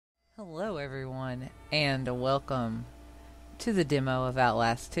Hello everyone, and welcome to the demo of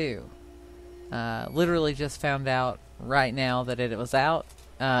Outlast 2. Literally just found out right now that it was out,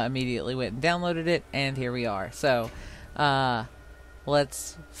 immediately went and downloaded it, and here we are. So,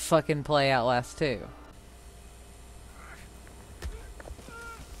 let's fucking play Outlast 2.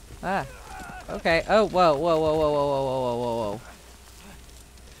 Ah, okay. Oh, whoa, whoa, whoa, whoa, whoa, whoa, whoa, whoa, whoa.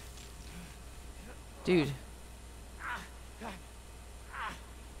 Dude.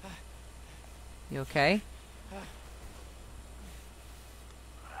 You okay?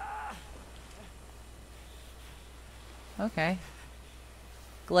 Okay.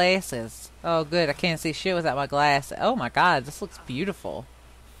 Glasses. Oh, good. I can't see shit without my glasses. Oh my god, this looks beautiful.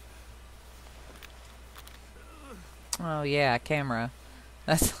 Oh yeah, camera.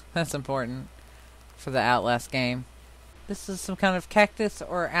 That's important for the Outlast game. This is some kind of cactus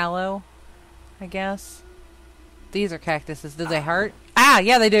or aloe, I guess. These are cactuses. Do they hurt? Ah,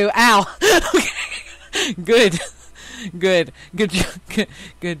 yeah, they do. Ow. Good. Good.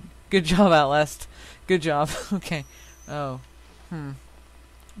 Good job, Outlast. Good job. Okay. Oh.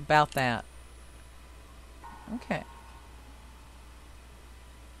 About that. Okay.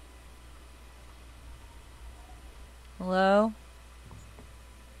 Hello?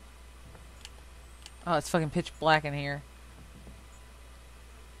 Oh, it's fucking pitch black in here.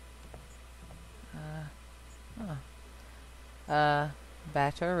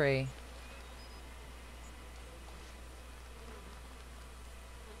 Battery.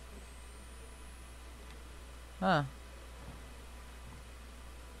 Huh.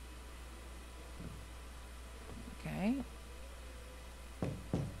 Okay.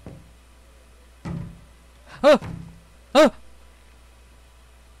 Oh! Oh!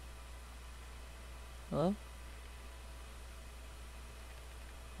 Hello?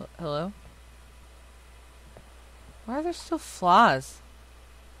 Hello? Why are there still flies?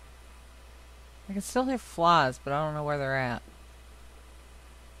 I can still hear flies, but I don't know where they're at.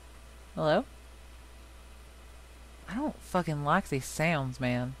 Hello? I don't fucking like these sounds,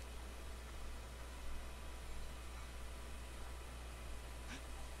 man.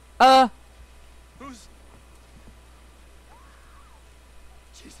 Who's...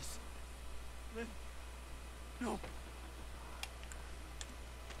 Jesus. Lynn. No.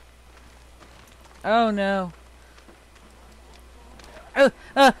 Oh no.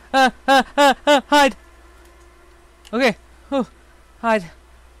 Hide. Okay. Oh, hide.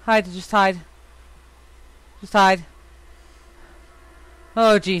 Hide. Just hide. Just hide.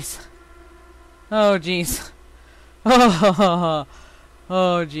 Oh jeez. Oh jeez. Oh.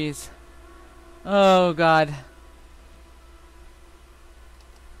 Oh jeez. Oh god.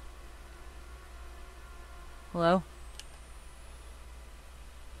 Hello?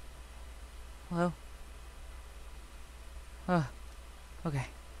 Hello? Oh. Okay.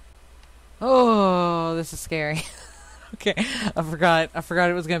 Oh, this is scary. Okay. I forgot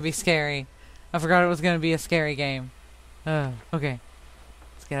it was gonna be scary. I forgot it was gonna be a scary game. Okay.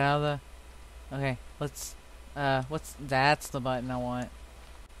 Let's get out of the... Okay, let's... That's the button I want.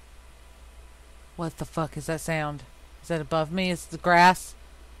 What the fuck is that sound? Is that above me? Is it the grass?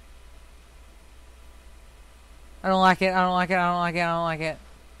 I don't like it, I don't like it, I don't like it, I don't like it.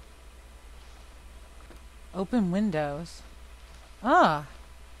 Open windows. Ah!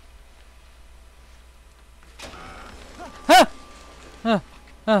 Ah!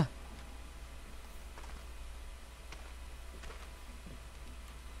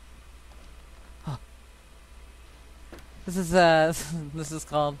 This is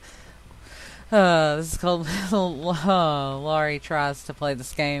called Laurie tries to play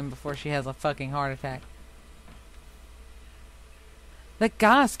this game before she has a fucking heart attack. That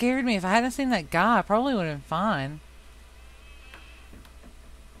guy scared me. If I hadn't seen that guy, I probably would have been fine.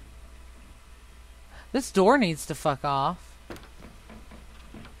 This door needs to fuck off.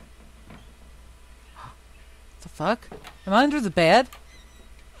 The fuck? Am I under the bed?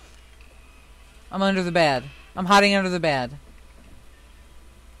 I'm under the bed. I'm hiding under the bed.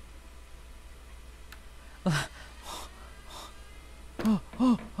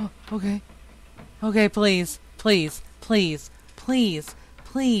 Okay. Okay, please. Please. Please. Please.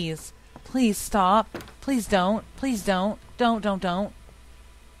 Please. Please stop. Please don't. Please don't. Don't.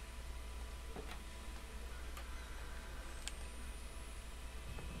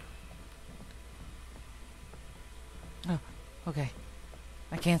 Oh, okay.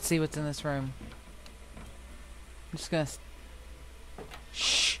 I can't see what's in this room. I'm just gonna...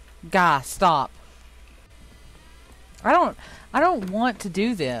 Shh! Guy, stop. I don't want to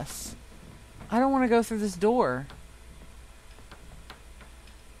do this. I don't want to go through this door.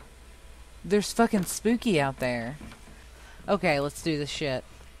 There's fucking spooky out there. Okay, let's do this shit.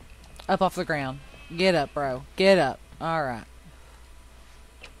 Up off the ground. Get up, bro. Get up. Alright.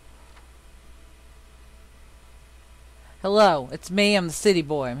 Hello, it's me. I'm the city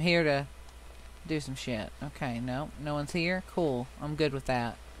boy. I'm here to do some shit. Okay, no one's here. Cool. I'm good with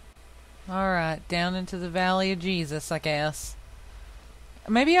that. Alright, down into the valley of Jesus, I guess.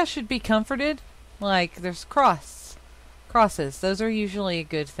 Maybe I should be comforted. Like, there's crosses. Those are usually a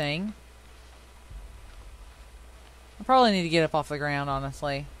good thing. I probably need to get up off the ground,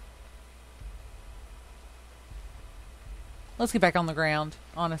 honestly. Let's get back on the ground,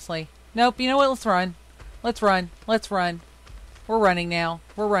 honestly. Nope, you know what? Let's run. Let's run. Let's run. We're running now.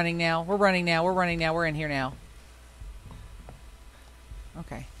 We're running now. We're running now. We're running now. We're in here now.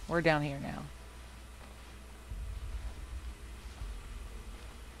 Okay, we're down here now.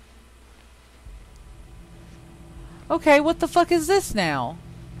 Okay, what the fuck is this now?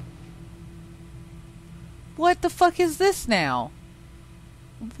 What the fuck is this now?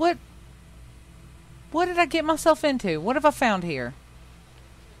 What did I get myself into? What have I found here?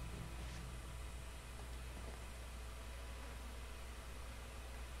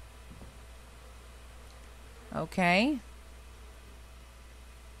 Okay.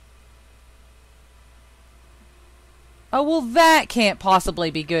 Oh, well, that can't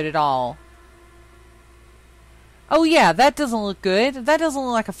possibly be good at all. Oh, yeah, that doesn't look good. That doesn't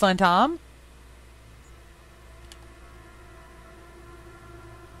look like a fun time.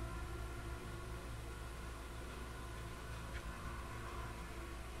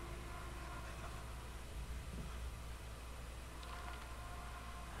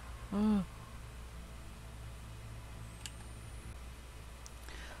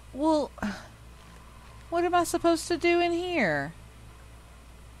 Well, what am I supposed to do in here?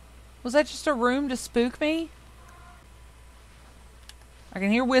 Was that just a room to spook me? I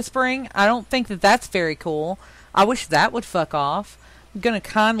can hear whispering. I don't think that that's very cool. I wish that would fuck off. I'm gonna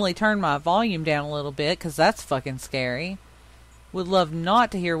kindly turn my volume down a little bit because that's fucking scary. Would love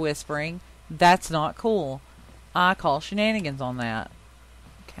not to hear whispering. That's not cool. I call shenanigans on that.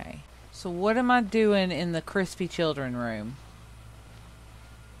 Okay. So what am I doing in the crispy children room?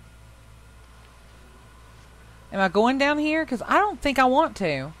 Am I going down here? Because I don't think I want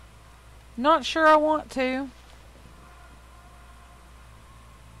to. Not sure I want to.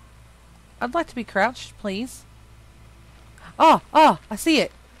 I'd like to be crouched, please. Oh, I see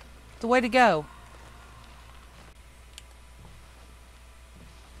it. The way to go.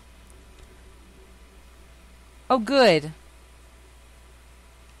 Oh, good.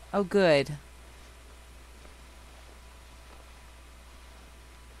 Oh, good.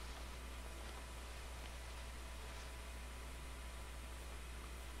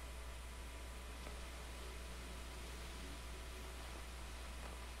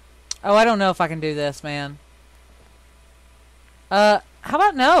 Oh, I don't know if I can do this, man. How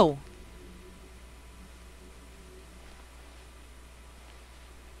about no?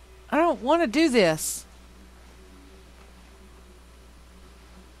 I don't want to do this.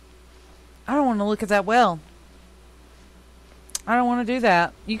 I don't want to look at that well. I don't want to do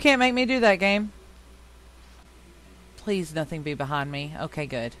that. You can't make me do that, game. Please, nothing be behind me. Okay,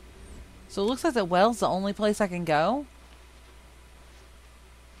 good. So it looks like the well's the only place I can go.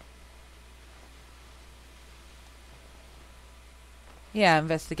 Yeah,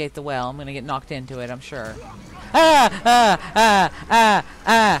 investigate the well. I'm gonna get knocked into it, I'm sure.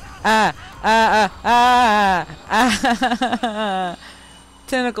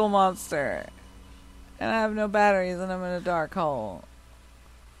 Tentacle monster. And I have no batteries and I'm in a dark hole.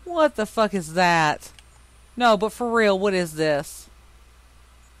 What the fuck is that? No, but for real, what is this?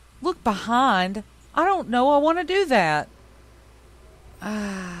 Look behind. I don't know. I want to do that.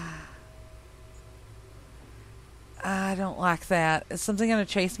 I don't like that. Is something going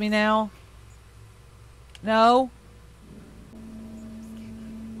to chase me now? No?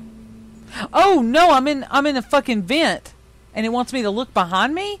 Oh, no, I'm in a fucking vent. And it wants me to look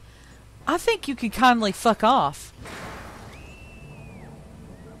behind me? I think you could kindly fuck off.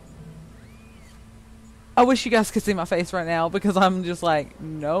 I wish you guys could see my face right now because I'm just like,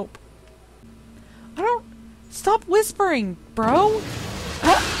 nope. I don't... Stop whispering, bro.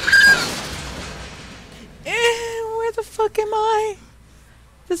 Where the fuck am I?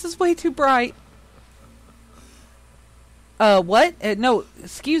 This is way too bright. What? No,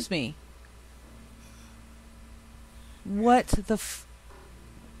 excuse me. What the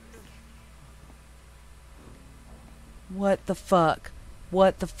What the fuck?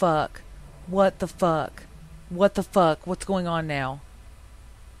 What the fuck? What the fuck? What the fuck? What's going on now?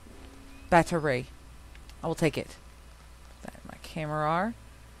 Battery. I will take it. My camera R.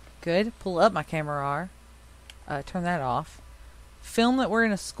 Good. Pull up my camera R. Turn that off. film that we're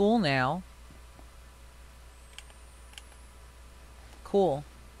in a school now. Cool.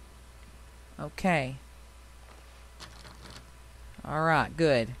 Okay. Alright,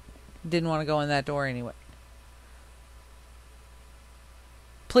 good. Didn't want to go in that door anyway.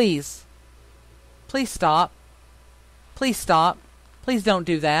 Please. Please stop. Please stop. Please don't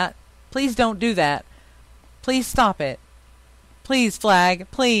do that. Please don't do that. Please stop it. Please, flag.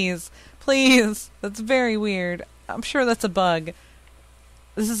 Please. Please. That's very weird. I'm sure that's a bug.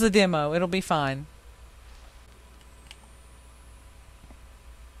 This is a demo. It'll be fine.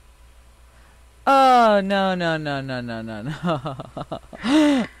 Oh, no, no, no, no, no, no, no.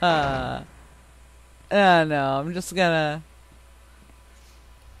 No, I'm just gonna...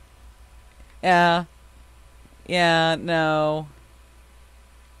 Yeah. Yeah, no.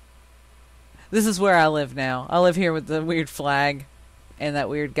 This is where I live now. I live here with the weird flag and that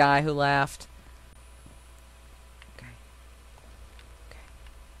weird guy who laughed. Okay. Okay.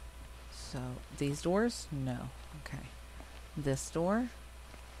 So, these doors? No. Okay. This door?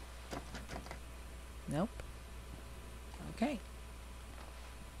 Nope. Okay.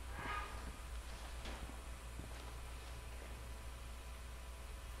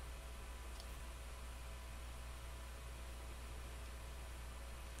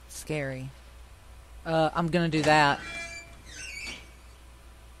 Scary. I'm gonna do that.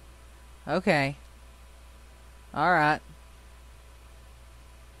 Okay. Alright.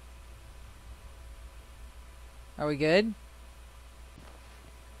 Are we good?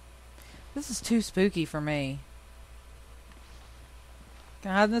 This is too spooky for me.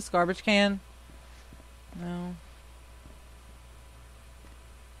 Can I hide in this garbage can? No.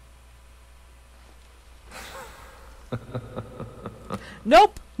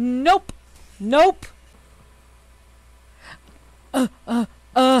 Nope! Nope! Nope! Gah!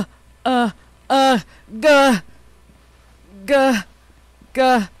 Gah!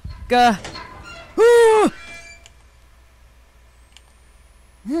 Gah! Gah! Ooh!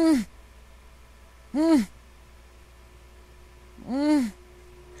 Mm. Mm. Mm.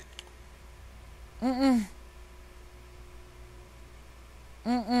 Mm-mm.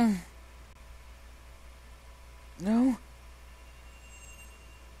 Mm-mm. No.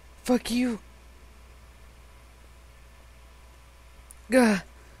 Fuck you. Gah.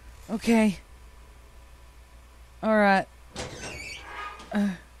 Okay. Alright.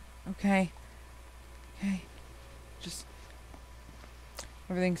 Okay. Okay. Just...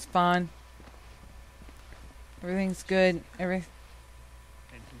 Everything's fine. Everything's good. Nope.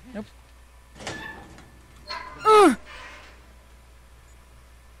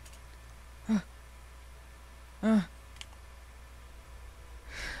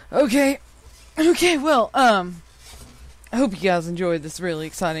 Okay. Okay, well, I hope you guys enjoyed this really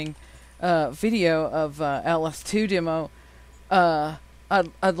exciting video of Outlast 2 demo. I'd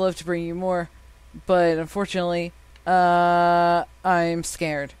love to bring you more, but unfortunately, I'm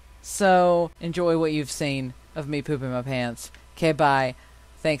scared. So, enjoy what you've seen of me pooping my pants. Okay, bye.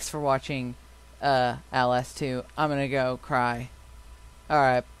 Thanks for watching Outlast 2. I'm gonna go cry.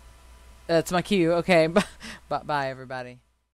 Alright. That's my cue. Okay, bye everybody.